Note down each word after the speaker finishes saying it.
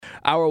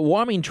Our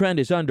warming trend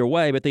is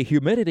underway, but the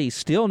humidity's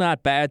still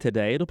not bad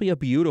today. It'll be a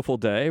beautiful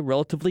day,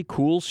 relatively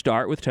cool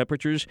start with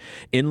temperatures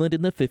inland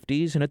in the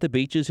 50s and at the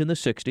beaches in the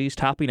 60s,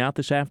 topping out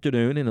this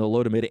afternoon in the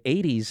low to mid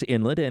 80s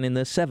inland and in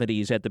the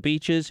 70s at the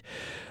beaches,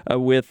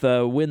 with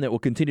wind that will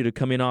continue to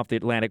come in off the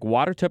Atlantic.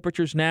 Water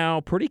temperatures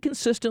now pretty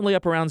consistently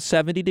up around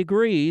 70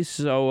 degrees,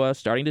 so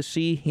starting to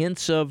see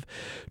hints of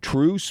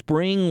true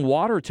spring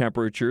water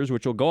temperatures,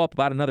 which will go up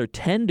about another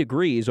 10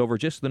 degrees over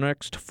just the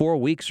next 4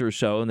 weeks or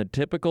so. In the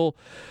typical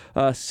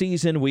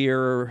season, we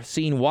are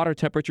seeing water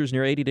temperatures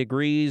near 80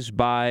 degrees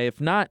by, if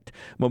not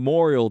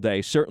Memorial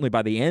Day, certainly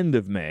by the end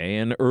of May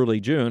and early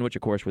June, which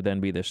of course would then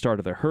be the start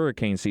of the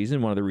hurricane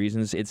season. One of the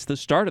reasons it's the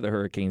start of the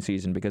hurricane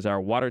season, because our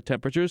water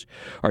temperatures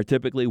are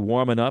typically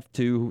warm enough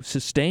to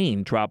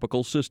sustain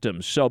tropical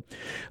systems. So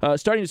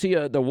starting to see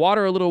the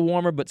water a little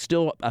warmer, but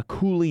still a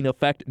cooling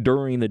effect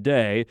during the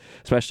day,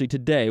 especially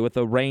today with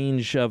a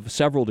range of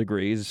several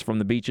degrees from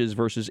the beaches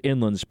versus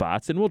inland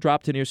spots, and we'll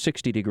drop to near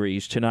 60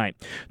 degrees tonight.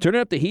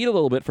 Turning up the heat a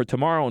little bit for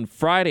tomorrow and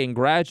Friday, and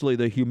gradually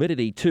the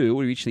humidity too.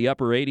 We reach the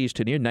upper 80s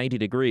to near 90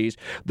 degrees.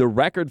 The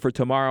record for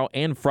tomorrow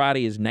and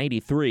Friday is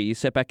 93,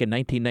 set back in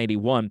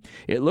 1991.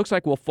 It looks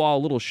like we'll fall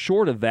a little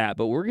short of that,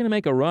 but we're going to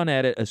make a run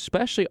at it,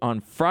 especially on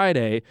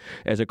Friday.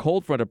 As a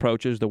cold front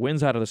approaches, the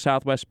winds out of the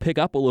southwest pick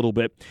up a little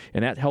bit,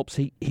 and that helps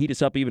heat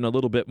us up even a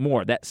little bit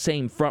more. That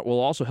same front will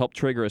also help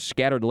trigger a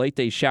scattered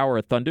late-day shower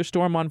or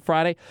thunderstorm on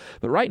Friday,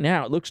 but right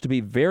now it looks to be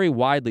very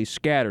widely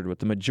scattered, with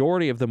the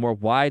majority of the more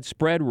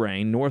widespread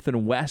rain north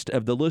and west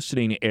of the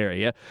listening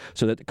area,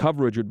 so that the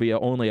coverage would be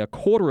only a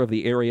quarter of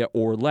the area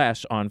or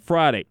less on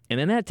Friday. And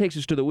then that takes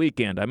us to the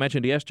weekend. I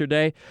mentioned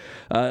yesterday,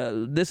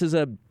 this is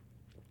a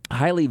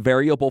highly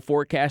variable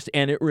forecast,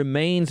 and it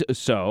remains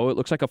so. It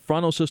looks like a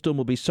frontal system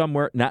will be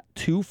somewhere not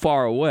too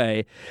far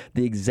away.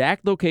 The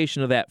exact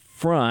location of that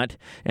front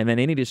and then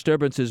any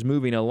disturbances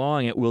moving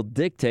along it will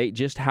dictate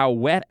just how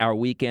wet our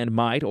weekend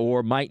might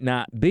or might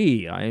not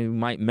be. I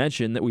might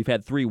mention that we've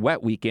had 3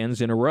 wet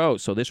weekends in a row,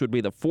 so this would be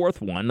the 4th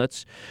one.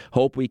 Let's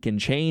hope we can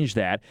change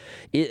that.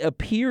 It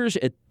appears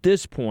at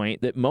this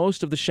point that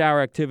most of the shower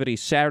activity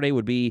Saturday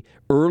would be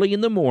early in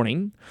the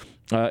morning,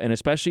 and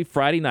especially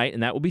Friday night,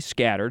 and that will be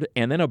scattered,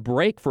 and then a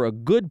break for a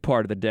good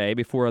part of the day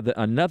before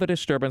another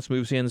disturbance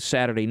moves in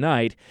Saturday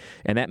night,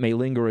 and that may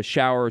linger a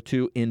shower or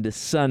two into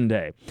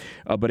Sunday.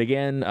 But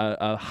again,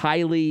 a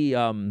highly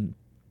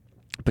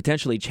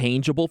potentially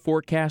changeable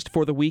forecast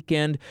for the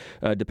weekend,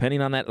 depending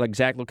on that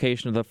exact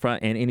location of the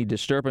front and any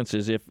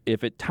disturbances.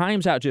 If it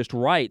times out just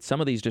right, some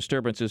of these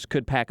disturbances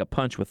could pack a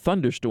punch with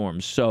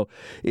thunderstorms. So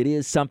it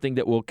is something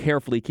that we'll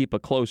carefully keep a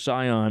close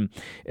eye on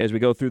as we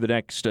go through the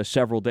next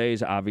several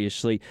days,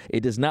 obviously. It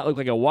does not look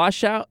like a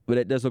washout, but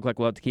it does look like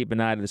we'll have to keep an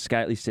eye to the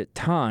sky, at least at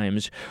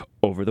times,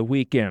 over the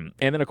weekend.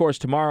 And then, of course,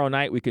 tomorrow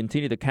night we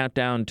continue the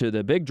countdown to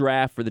the big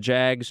draft for the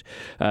Jags.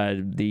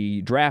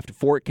 The draft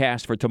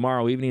forecast for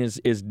tomorrow evening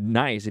is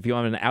nice. If you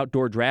want an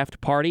outdoor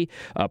draft party,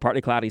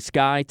 partly cloudy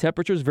sky,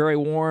 temperatures very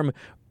warm.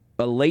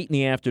 Late in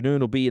the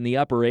afternoon will be in the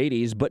upper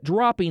 80s, but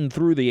dropping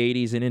through the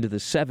 80s and into the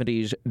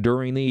 70s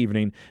during the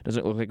evening.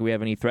 Doesn't look like we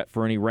have any threat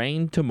for any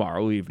rain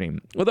tomorrow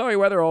evening. With all your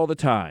weather all the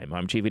time,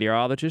 I'm Chief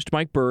Meteorologist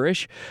Mike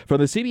Burrish from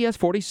the CBS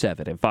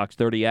 47 and Fox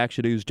 30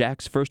 Action News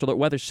Jack's First Alert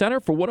Weather Center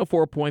for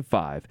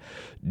 104.5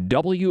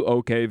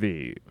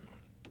 WOKV.